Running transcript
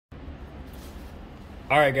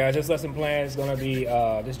All right, guys, this lesson plan is going to be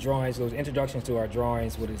this drawings, those introductions to our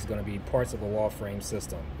drawings, what is going to be parts of a wall frame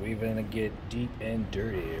system. We're going to get deep and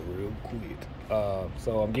dirty real quick.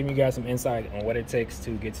 So I'm giving you guys some insight on what it takes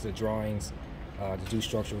to get to the drawings, to do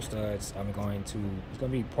structural studs. It's going to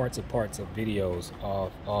be parts of videos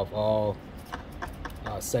of all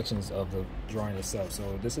sections of the drawing itself.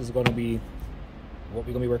 So this is going to be what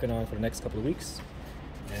we're going to be working on for the next couple of weeks.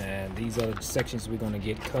 And these are the sections we're going to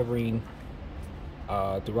get covering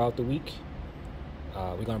throughout the week.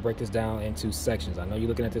 We're going to break this down into sections. I know you're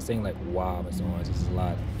looking at this thing like, wow, Mr. Owens, this is a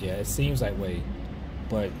lot. Yeah, it seems that way.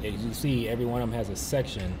 But as you see, every one of them has a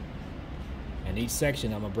section. And each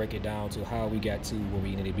section, I'm going to break it down to how we got to where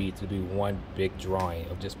we need to be one big drawing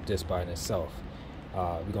of just this by itself.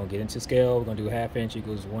 We're going to get into scale. We're going to do 1/2 inch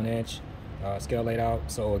equals 1 inch scale laid out.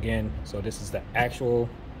 So again, this is the actual,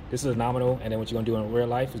 this is a nominal, and then what you're going to do in real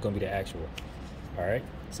life is going to be the actual. All right,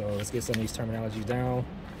 so let's get some of these terminologies down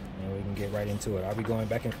and we can get right into it. I'll be going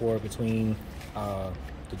back and forth between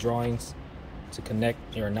the drawings to connect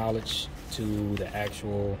your knowledge to the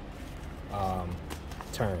actual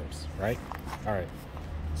terms, right? All right,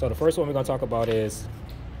 so the first one we're going to talk about is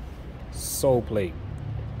sole plate,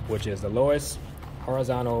 which is the lowest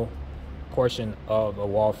horizontal portion of a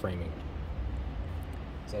wall framing.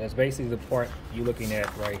 So that's basically the part you're looking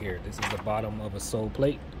at right here. This is the bottom of a sole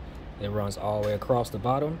plate. It runs all the way across the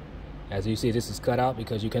bottom. As you see, this is cut out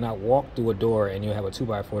because you cannot walk through a door and you have a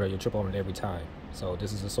 2x4 that you trip on it every time. So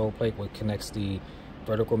this is a sole plate, which connects the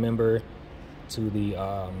vertical member to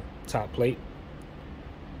the top plate,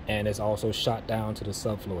 and it's also shot down to the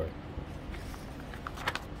subfloor.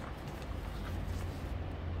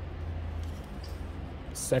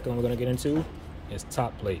 Second one we're going to get into is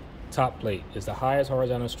top plate. Top plate is the highest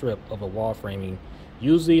horizontal strip of a wall framing,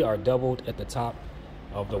 usually are doubled at the top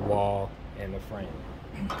of the wall and the frame.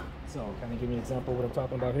 So kind of give me an example of what I'm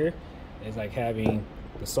talking about here. It's like having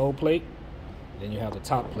the sole plate, then you have the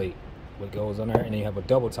top plate, what goes on there, and then you have a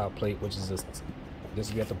double top plate, which is this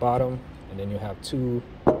is at the bottom, and then you have these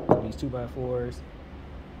 2x4s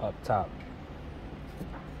up top.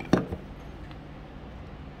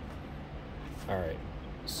 All right,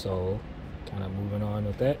 so kind of moving on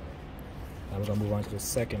with that. Now we're gonna move on to the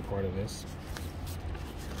second part of this.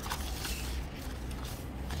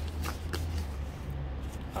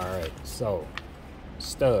 All right, so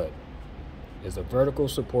stud is a vertical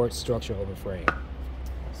support structure of a frame.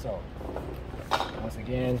 So once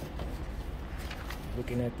again,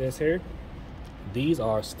 looking at this here, these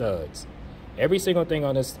are studs. Every single thing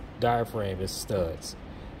on this diaphragm is studs.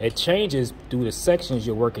 It changes through the sections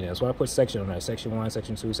you're working in. So I put section on there, section 1,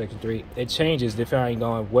 section 2, section 3. It changes depending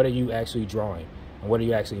on what are you actually drawing and what are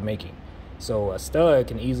you actually making. So a stud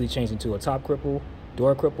can easily change into a top cripple,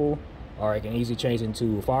 door cripple, or it can easily change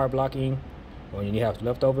into fire blocking when you have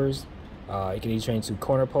leftovers. It can easily change to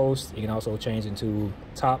corner posts. It can also change into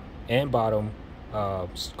top and bottom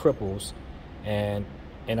cripples and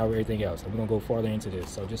everything else. And we're gonna go further into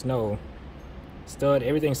this. So just know, stud,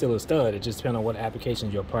 everything's still a stud. It just depends on what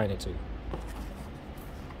applications you're applying it to.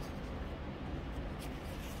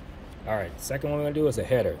 All right, second one we're gonna do is a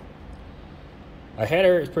header. A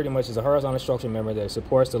header is pretty much a horizontal structure member that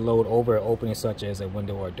supports the load over an opening such as a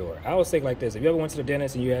window or a door. I always think like this: if you ever went to the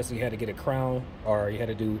dentist and you actually had to get a crown, or you had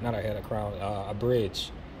to do, not a crown, a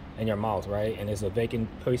bridge in your mouth, right? And there's a vacant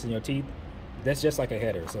place in your teeth. That's just like a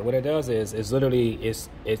header. So what it does is literally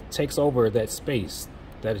it takes over that space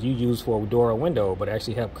that you use for a door or window, but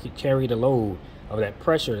actually carry the load of that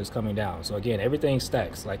pressure that's coming down. So again, everything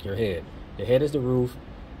stacks like your head. Your head is the roof.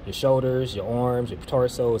 Your shoulders, your arms, your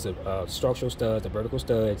torso is the structural studs, the vertical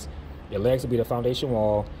studs. Your legs will be the foundation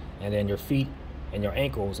wall, and then your feet and your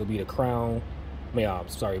ankles will be the crown. Be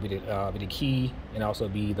the key, and also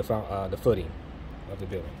be the footing of the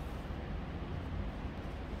building.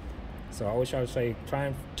 So I always try to say,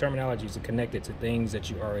 terminologies to connect it to things that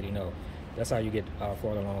you already know. That's how you get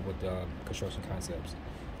further along with construction concepts.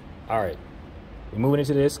 All right, we're moving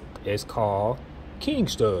into this. It's called king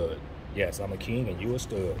stud. Yes, I'm a king and you a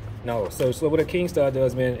stud. No, so what a king stud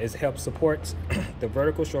does, man, is help support the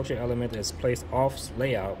vertical structure element that's placed off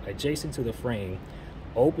layout adjacent to the frame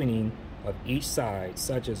opening of each side,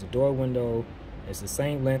 such as a door window. It's the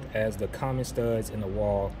same length as the common studs in the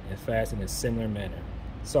wall and fastened in a similar manner.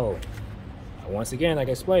 So once again, like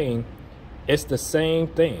I explained, it's the same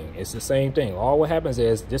thing. It's the same thing. All what happens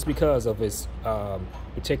is, just because of its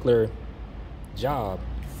particular job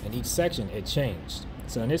in each section, it changed.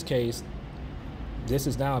 So in this case, this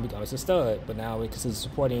is now becomes a stud, but now because it's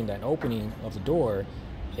supporting that opening of the door,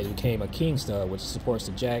 it became a king stud, which supports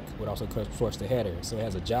the jack, but also supports the header. So it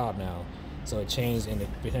has a job now. So it changed, and it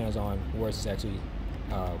depends on where it's actually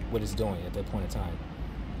what it's doing at that point in time.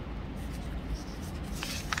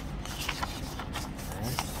 All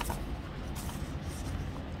right.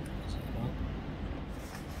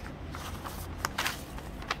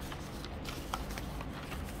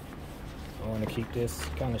 I want to keep this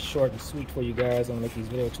kind of short and sweet for you guys. I don't make these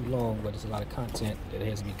videos too long, but there's a lot of content that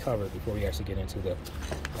has to be covered before we actually get into the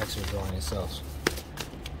actual drawing itself.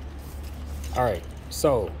 All right,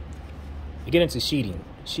 so we get into sheeting.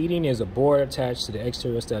 Sheeting is a board attached to the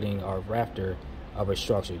exterior studding or rafter of a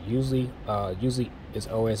structure. Usually it's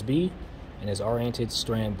OSB and it's oriented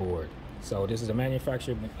strand board. So this is a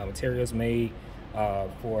manufactured materials made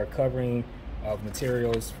for covering of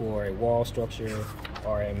materials for a wall structure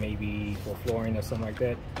or maybe for flooring or something like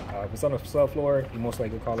that. If it's on a subfloor, you most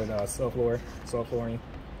likely call it subflooring.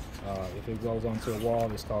 If it goes onto a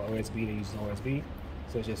wall, it's called OSB. They use OSB.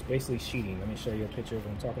 So it's just basically sheeting. Let me show you a picture of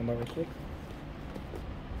what I'm talking about real quick.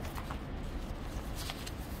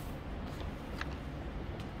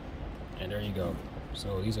 And there you go.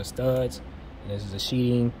 So these are studs, and this is the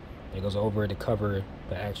sheeting that goes over to cover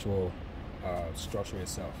the actual structure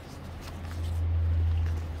itself.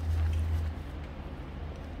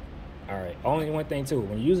 All right, only one thing too,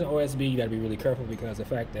 when you're using OSB, you gotta be really careful because the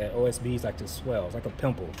fact that OSB is like to swell, it's like a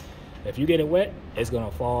pimple. If you get it wet, it's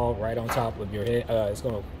gonna fall right on top of your head. It's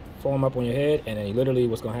gonna form up on your head, and then literally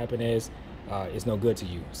what's gonna happen is it's no good to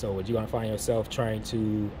you. So you're gonna find yourself trying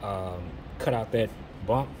to cut out that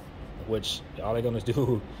bump, which all they're gonna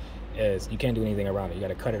do is you can't do anything around it. You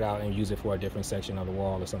gotta cut it out and use it for a different section of the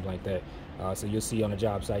wall or something like that. So you'll see on the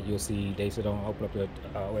job site, you'll see they say don't open up the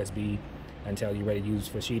OSB until you're ready to use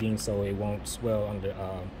for sheeting, so it won't swell under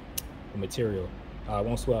the material. It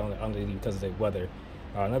won't swell under because of the weather.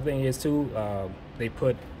 Another thing is too, they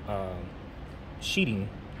put sheeting,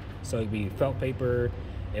 so it'd be felt paper,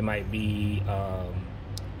 it might be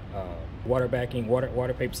water backing,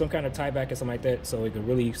 water paper, some kind of tie back or something like that, so it could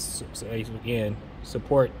really again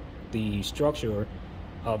support the structure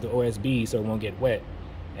of the OSB so it won't get wet,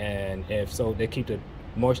 and if so, they keep the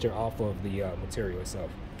moisture off of the material itself.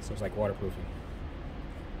 So it's like waterproofing.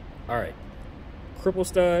 All right, cripple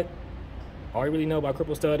stud. All you really know about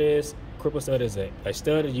cripple stud is a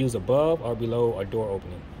stud is used above or below a door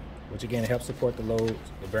opening, which again helps support the load,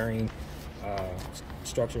 the bearing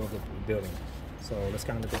structure of the building. So let's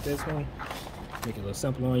kind of look at this one, make it a little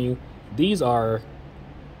simpler on you. These are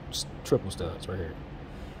triple studs right here.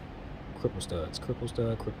 Cripple stud,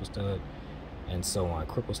 and so on.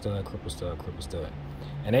 Cripple stud.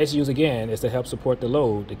 And that's used again is to help support the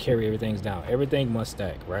load to carry everything down. Everything must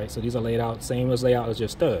stack, right? So these are laid out, same as layout as your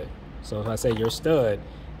stud. So if I say your stud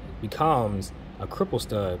becomes a cripple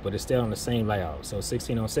stud, but it's still on the same layout. So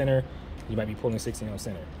 16 on center, you might be pulling 16 on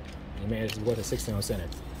center. You may as well a 16 on center.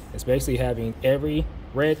 It's basically having every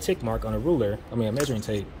red tick mark on a ruler, a measuring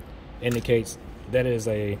tape, indicates that is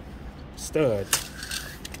a stud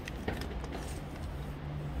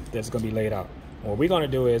that's going to be laid out. What we're going to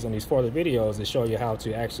do is on these further videos is show you how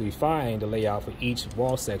to actually find the layout for each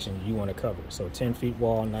wall section you want to cover. So 10 feet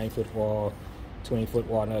wall, 9 foot wall, 20 foot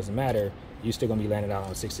wall, doesn't matter. You're still going to be landed out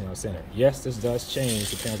on 16 on center. Yes, this does change,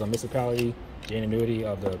 depends on municipality, the ingenuity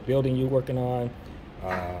of the building you're working on.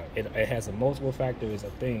 It has a multiple factors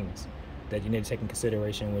of things that you need to take in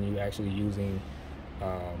consideration when you're actually using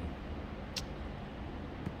when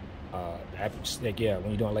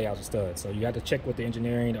you're doing layouts of studs. So you have to check with the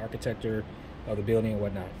engineering, the architecture of the building and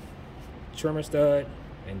whatnot. Trimmer stud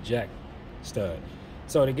and jack stud.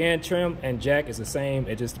 So again, trim and jack is the same.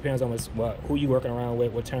 It just depends on who you're working around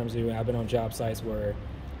with, what terms you're in. I've been on job sites where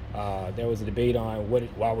there was a debate on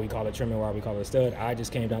why we call it trim and why we call it a stud. I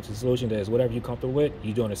just came down to the solution that is whatever you're comfortable with,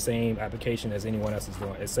 you're doing the same application as anyone else is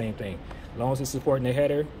doing. It's the same thing. As long as it's supporting the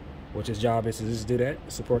header, which his job is to just do that,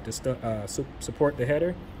 support the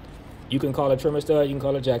header. You can call it trimmer stud, you can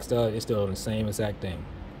call it jack stud, it's still the same exact thing.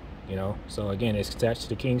 You know, so again, it's attached to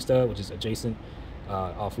the king stud, which is adjacent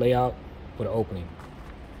off layout for the opening.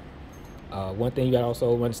 One thing you gotta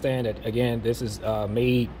also understand that again, this is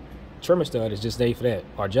made, trimmer stud is just made for that.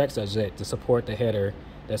 Our jack stud is to support the header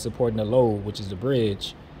that's supporting the load, which is the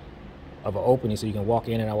bridge of an opening, so you can walk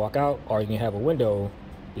in and walk out, or you can have a window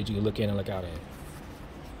that you can look in and look out in.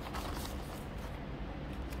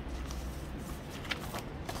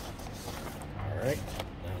 All right,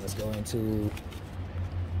 now let's go into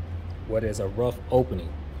what is a rough opening.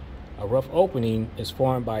 A rough opening is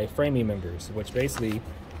formed by framing members, which basically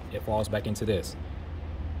it falls back into this.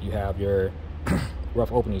 You have your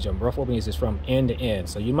rough openings. Your rough openings is from end to end.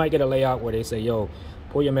 So you might get a layout where they say, yo,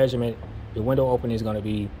 pull your measurement, your window opening is going to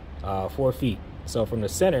be 4 feet. So from the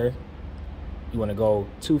center You want to go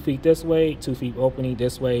 2 feet this way, 2 feet opening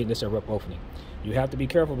this way, this is a rough opening. You have to be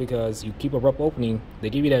careful because you keep a rough opening. They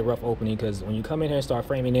give you that rough opening because when you come in here and start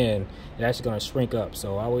framing in, it's actually going to shrink up.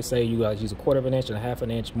 So I always say you guys use a 1/4 inch and a 1/2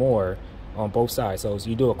 inch more on both sides. So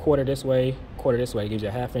you do a 1/4 this way, 1/4 this way. It gives you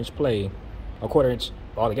a 1/2 inch play. A 1/4 inch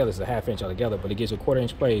altogether is a 1/2 inch altogether, but it gives you a 1/4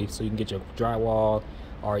 inch play so you can get your drywall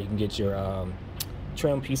or you can get your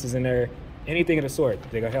trim pieces in there. Anything of the sort,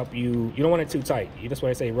 they're gonna help you. You don't want it too tight. You just want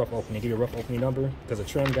to say rough opening. They give you a rough opening number because a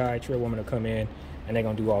trim guy, trim woman will come in and they're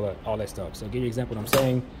gonna do all that stuff. So I'll give you an example of what I'm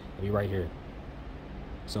saying. It'll be right here.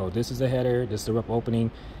 So this is the header. This is the rough opening.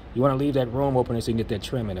 You want to leave that room open so you can get that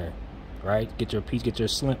trim in there, right? Get your piece, get your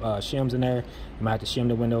shims in there. You might have to shim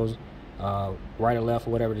the windows, right or left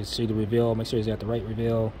or whatever to see the reveal. Make sure you got the right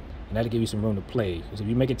reveal, and that'll give you some room to play. Because if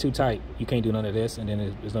you make it too tight, you can't do none of this, and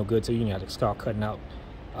then it's no good to you. You have to start cutting out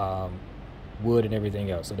wood and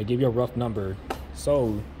everything else. So they give you a rough number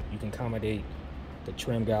so you can accommodate the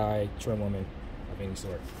trim guy, trim woman of any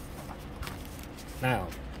sort. Now,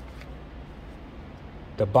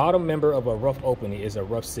 the bottom member of a rough opening is a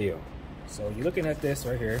rough seal. So you're looking at this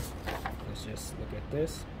right here. Let's just look at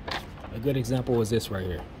this. A good example is this right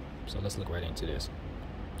here. So let's look right into this.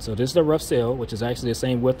 So this is the rough seal, which is actually the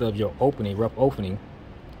same width of your opening, rough opening,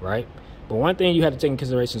 right? But one thing you have to take into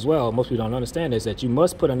consideration as well, most people don't understand, is that you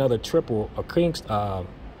must put another cripple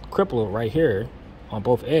right here on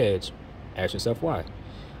both edge. Ask yourself why.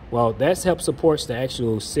 Well, that helps supports the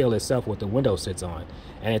actual seal itself, what the window sits on.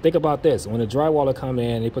 And think about this: when the drywaller come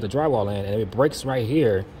in, they put the drywall in, and it breaks right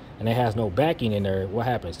here, and it has no backing in there. What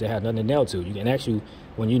happens? They have nothing to nail to. You can actually,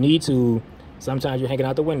 when you need to, sometimes you're hanging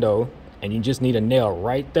out the window, and you just need a nail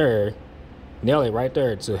right there, nail it right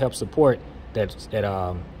there to help support the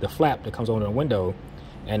flap that comes over the window,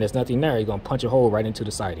 and there's nothing there. You're gonna punch a hole right into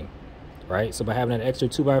the siding, right? So by having an extra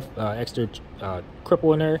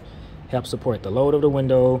cripple in there, helps support the load of the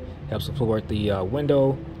window, helps support the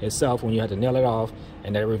window itself when you have to nail it off,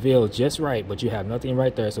 and that reveals just right, but you have nothing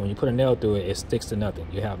right there. So when you put a nail through it, it sticks to nothing.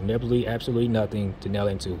 You have absolutely nothing to nail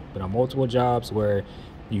into. But on multiple jobs where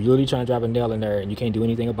you're really trying to drive a nail in there and you can't do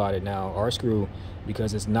anything about it now, or a screw,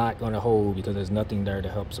 because it's not going to hold because there's nothing there to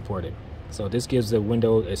help support it. So this gives the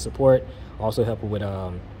window a support, also help with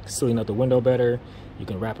sealing up the window better. You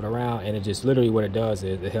can wrap it around, and it just literally what it does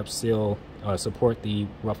is it helps seal, support the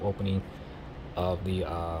rough opening of the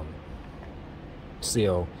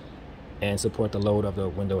seal and support the load of the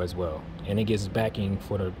window as well. And it gives backing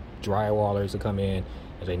for the drywallers to come in.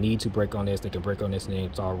 If they need to break on this, they can break on this, and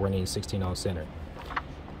it's all running 16 on center.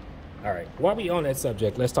 All right, while we on that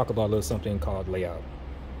subject, let's talk about a little something called layout.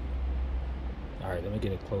 All right, let me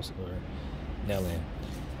get it closer to nail in.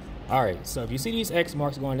 All right, so if you see these X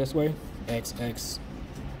marks going this way, X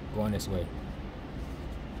going this way,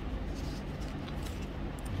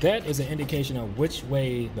 that is an indication of which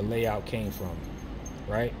way the layout came from,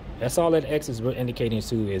 right? That's all that X is indicating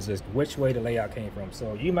to, is just which way the layout came from.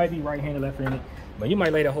 So you might be right-handed, left-handed, but you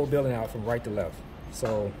might lay the whole building out from right to left.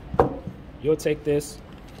 So you'll take this,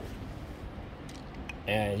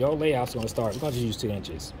 and your layout's gonna start, we're gonna just use 2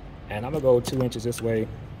 inches. And I'm gonna go 2 inches this way.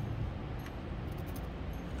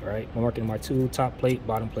 All right, I'm marking my 2 top plate,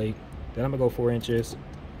 bottom plate. Then I'm gonna go 4 inches.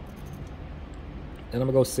 Then I'm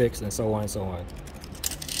gonna go 6, and so on and so on.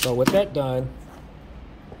 So with that done,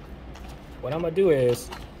 what I'm gonna do is,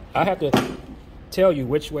 I have to tell you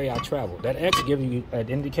which way I travel. That X gives you an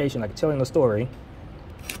indication, like telling the story,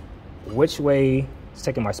 which way, it's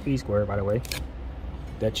taking my speed square, by the way,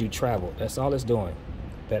 that you travel. That's all it's doing.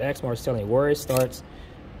 That X mark is telling you where it starts,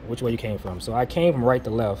 which way you came from. So I came from right to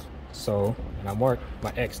left, so, and I marked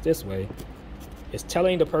my X this way. It's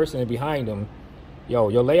telling the person behind them, yo,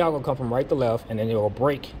 your layout will come from right to left, and then it will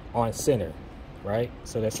break on center, right?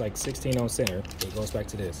 So that's like 16 on center. It goes back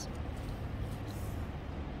to this.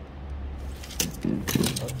 In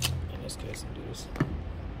this case, I'll do this.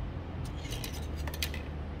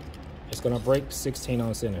 It's gonna break 16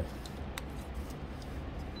 on center.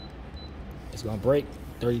 It's gonna break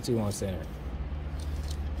 32 on center.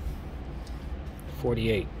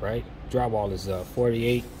 48, right? Drywall is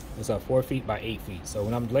 48. It's 4 feet by 8 feet. So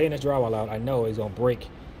when I'm laying this drywall out, I know it's gonna break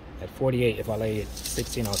at 48 if I lay it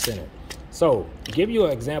 16 on center. So to give you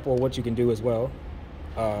an example of what you can do as well,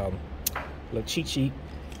 a little cheat sheet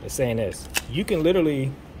is saying this. You can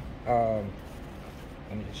literally, let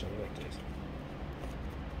me just show you like this.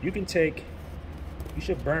 You can take, you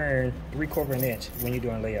should burn 3/4 inch when you're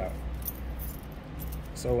doing layout.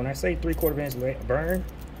 So when I say 3/4 inch burn,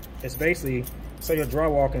 it's basically so your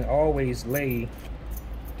drywall can always lay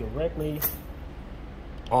directly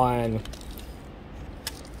on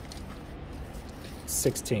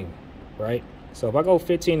 16, right? So if I go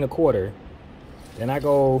 15 1/4, then I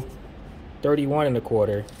go 31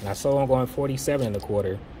 1/4, and I saw I'm going 47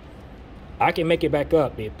 1/4, I can make it back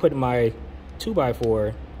up and put my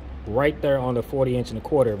 2x4 right there on the 40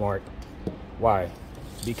 1/4 mark. Why?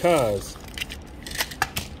 Because,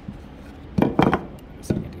 let's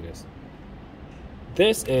see if I can do this.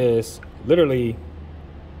 This is literally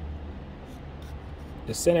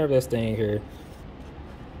the center of this thing here.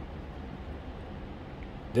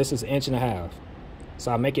 This is 1.5 inches.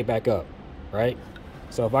 So I make it back up, right?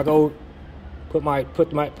 So if I go put my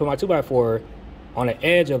 2x4 on the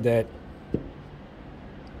edge of that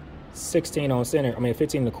 16 on center,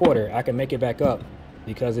 15 1/4, I can make it back up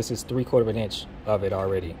because this is 3/4 inch of it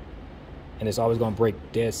already. And it's always gonna break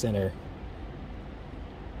dead center.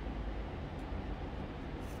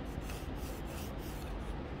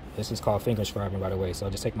 This is called finger scribing, by the way. So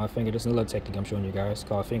I'll just take my finger, this is another technique I'm showing you guys, it's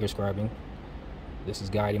called finger scribing. This is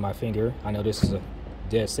guiding my finger. I know this is a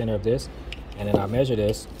dead center of this. And then I measure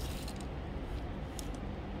this.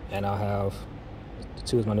 And I'll have,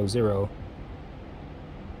 2 is my new 0.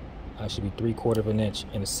 I should be 3/4 inch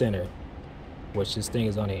in the center, which this thing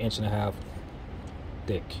is only 1.5 inches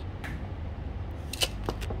thick.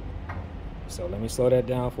 So let me slow that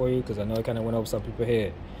down for you because I know it kind of went over some people's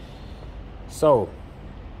head. So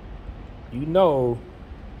you know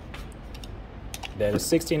that it's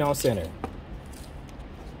 16 on center.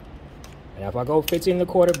 And if I go 15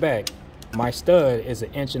 1/4 back, my stud is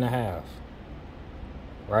 1.5 inches,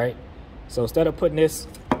 right? So instead of putting this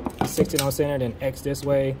 16 on center, then X this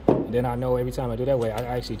way, and then I know every time I do that way, I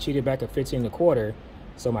actually cheated back at 15 1/4,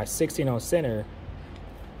 so my 16 on center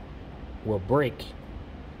will break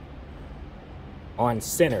on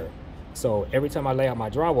center. So every time I lay out my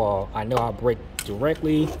drywall, I know I'll break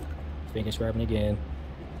directly, finger scribing again,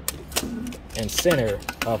 in center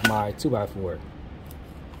of my 2x4.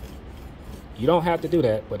 You don't have to do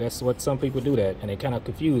that, but that's what some people do that, and they kind of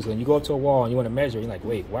confused. When you go up to a wall and you want to measure, you're like,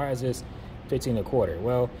 wait, why is this 15 1/4?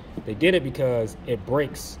 Well, they did it because it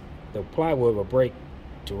breaks, the plywood will break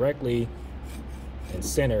directly in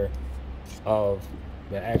center of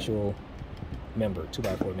the actual member,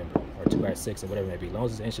 2x4 member, or 2x6 or whatever it may be, as long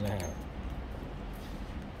as it's 1.5 inches.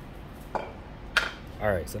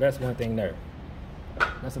 All right, so that's one thing there.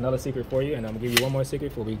 That's another secret for you, and I'm gonna give you one more secret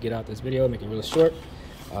before we get out this video, make it really short.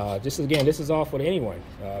 Just again, this is all for anyone.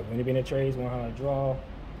 When you're in the trades, want how to draw,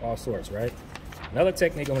 all sorts, right? Another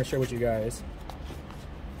technique I'm gonna share with you guys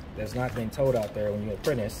that's not being told out there when you're an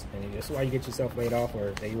apprentice, and that's why you get yourself laid off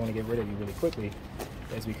or they want to get rid of you really quickly,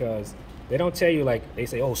 is because they don't tell you, like, they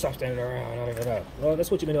say, oh, stop standing around, da, da, da. Well, that's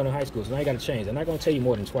what you've been doing in high school, so now you got to change. They're not going to tell you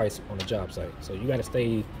more than twice on the job site, so you got to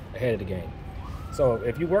stay ahead of the game. So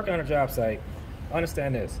if you work on a job site,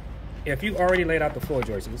 understand this. If you already laid out the floor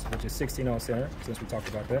joists, which is 16 on center, since we talked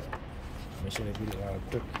about that, make sure that we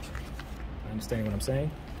quick understand what I'm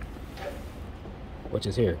saying, which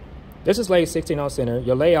is here. This is laid 16 on center.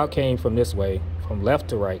 Your layout came from this way, from left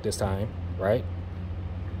to right this time, right?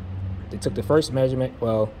 They took the first measurement,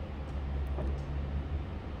 well,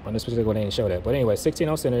 on this particular one they didn't show that, but anyway, 16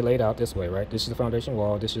 on center laid out this way, right? This is the foundation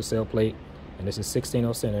wall, this is your cell plate, and this is 16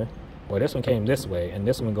 on center. Well, this one came this way, and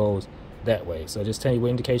this one goes that way. So just tell you what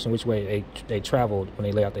indication which way they traveled when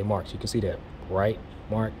they lay out their marks. You can see that right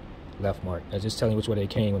mark, left mark. That's just telling you which way they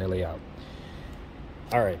came when they lay out.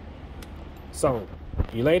 All right. So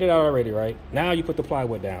you laid it out already, right? Now you put the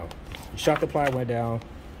plywood down. You shot the plywood down.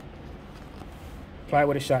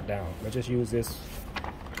 Plywood is shot down. Let's just use this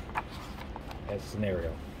as a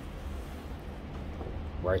scenario.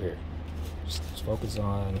 Right here. Just focus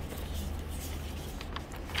on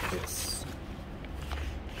this.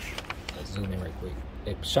 Let's zoom in right quick.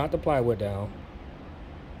 They shot the plywood down.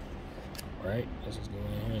 Right? Let's just go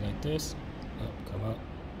in here like this. Up, come up.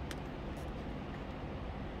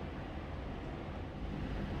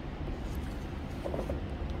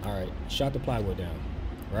 Alright, shot the plywood down.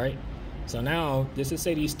 Right? So now, this is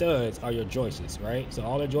say these studs are your joists, right? So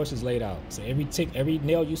all the joists is laid out. So every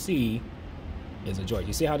nail you see is a joist.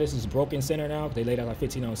 You see how this is broken center now? They laid out like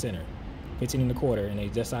 15 on center, 15 1/4,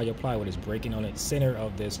 and that's how your plywood is breaking on the center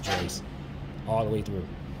of this joist all the way through.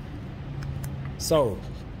 So,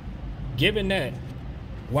 given that,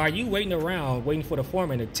 while you waiting around, waiting for the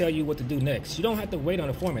foreman to tell you what to do next, you don't have to wait on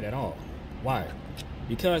the foreman at all. Why?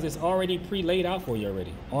 Because it's already pre-laid out for you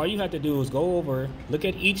already. All you have to do is go over, look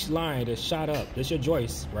at each line that's shot up. This your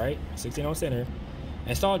joist, right? 16 on center.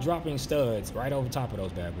 And start dropping studs right over top of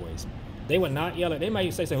those bad boys. They would not yell at, they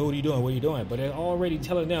might say, what are you doing, what are you doing? But they're already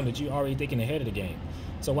telling them that you're already thinking ahead of the game.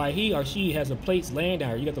 So while he or she has the plates laying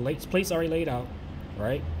down, you got the plates already laid out,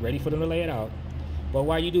 right? Ready for them to lay it out. But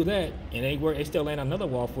while you do that, and they still laying out another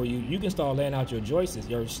wall for you, you can start laying out your joists,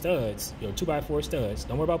 your studs, your 2x4 studs.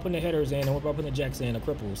 Don't worry about putting the headers in. Don't worry about putting the jacks in, the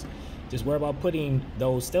cripples. Just worry about putting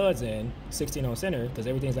those studs in 16 on center, because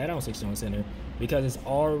everything's laid out on 16 on center, because it's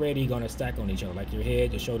already going to stack on each other, like your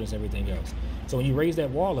head, your shoulders, everything else. So when you raise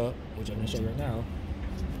that wall up, which I'm going to show you right now,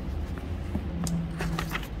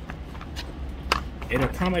 it'll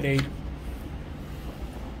accommodate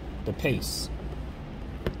the pace.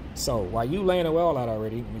 So while you laying the wall out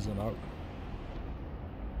already, let me zoom out.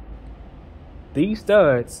 These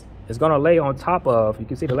studs is gonna lay on top of, you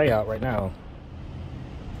can see the layout right now.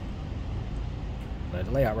 The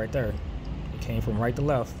layout right there. It came from right to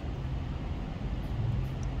left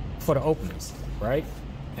for the openings, right?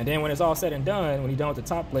 And then when it's all said and done, when you're done with the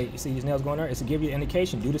top plate, you see these nails going there, it's to give you an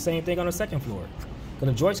indication. Do the same thing on the second floor.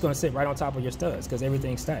 Because the joint's gonna sit right on top of your studs because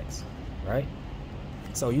everything stacks, right?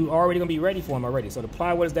 So you already gonna be ready for them already. So the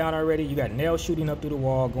plywood is down already. You got nails shooting up through the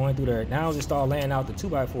wall, going through there. Now just start laying out the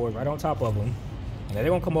 2x4s right on top of them. And then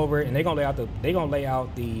they're gonna come over and they're gonna lay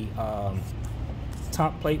out the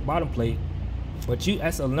top plate, bottom plate. But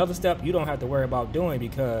that's another step you don't have to worry about doing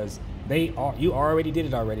because you already did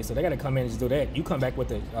it already. So they gotta come in and just do that. You come back with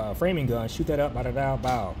the framing gun, shoot that up,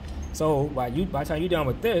 bow. So by the time you're done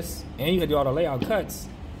with this and you can do all the layout cuts,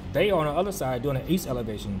 they on the other side doing the east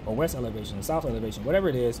elevation or west elevation, or south elevation, whatever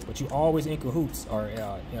it is, but you always in cahoots or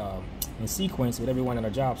in sequence with everyone on a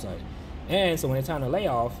job site. And so when it's time to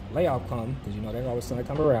layoff come, because you know they're always going to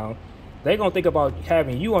come around, they're going to think about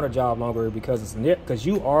having you on a job longer because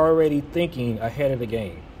you already thinking ahead of the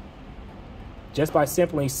game. Just by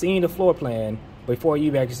simply seeing the floor plan before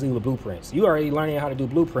you actually see the blueprints. You already learning how to do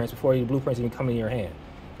blueprints before the blueprints even come in your hand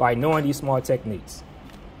by knowing these small techniques.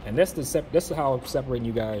 And this is how I'm separating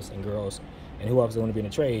you guys and girls and whoever's going to be in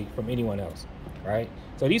the trade from anyone else, right?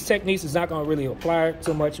 So these techniques is not going to really apply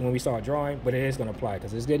too much when we start drawing, but it is going to apply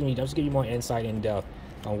because it's giving you, just give you more insight in depth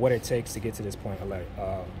on what it takes to get to this point of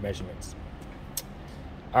measurements.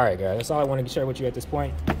 All right, guys, that's all I wanted to share with you at this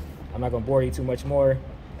point. I'm not going to bore you too much more.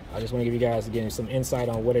 I just want to give you guys, again, some insight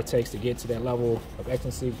on what it takes to get to that level of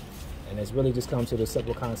excellency. And it's really just come to the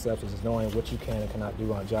simple concepts of just knowing what you can and cannot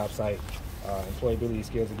do on a job site. Employability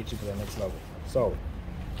skills to get you to that next level. So,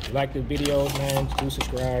 if you like the videos, man, do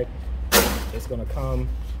subscribe. It's going to come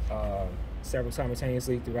several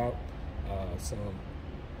simultaneously throughout. So,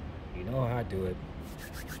 you know how I do it.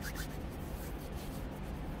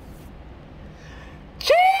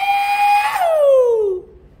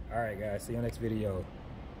 All right, guys. See you next video.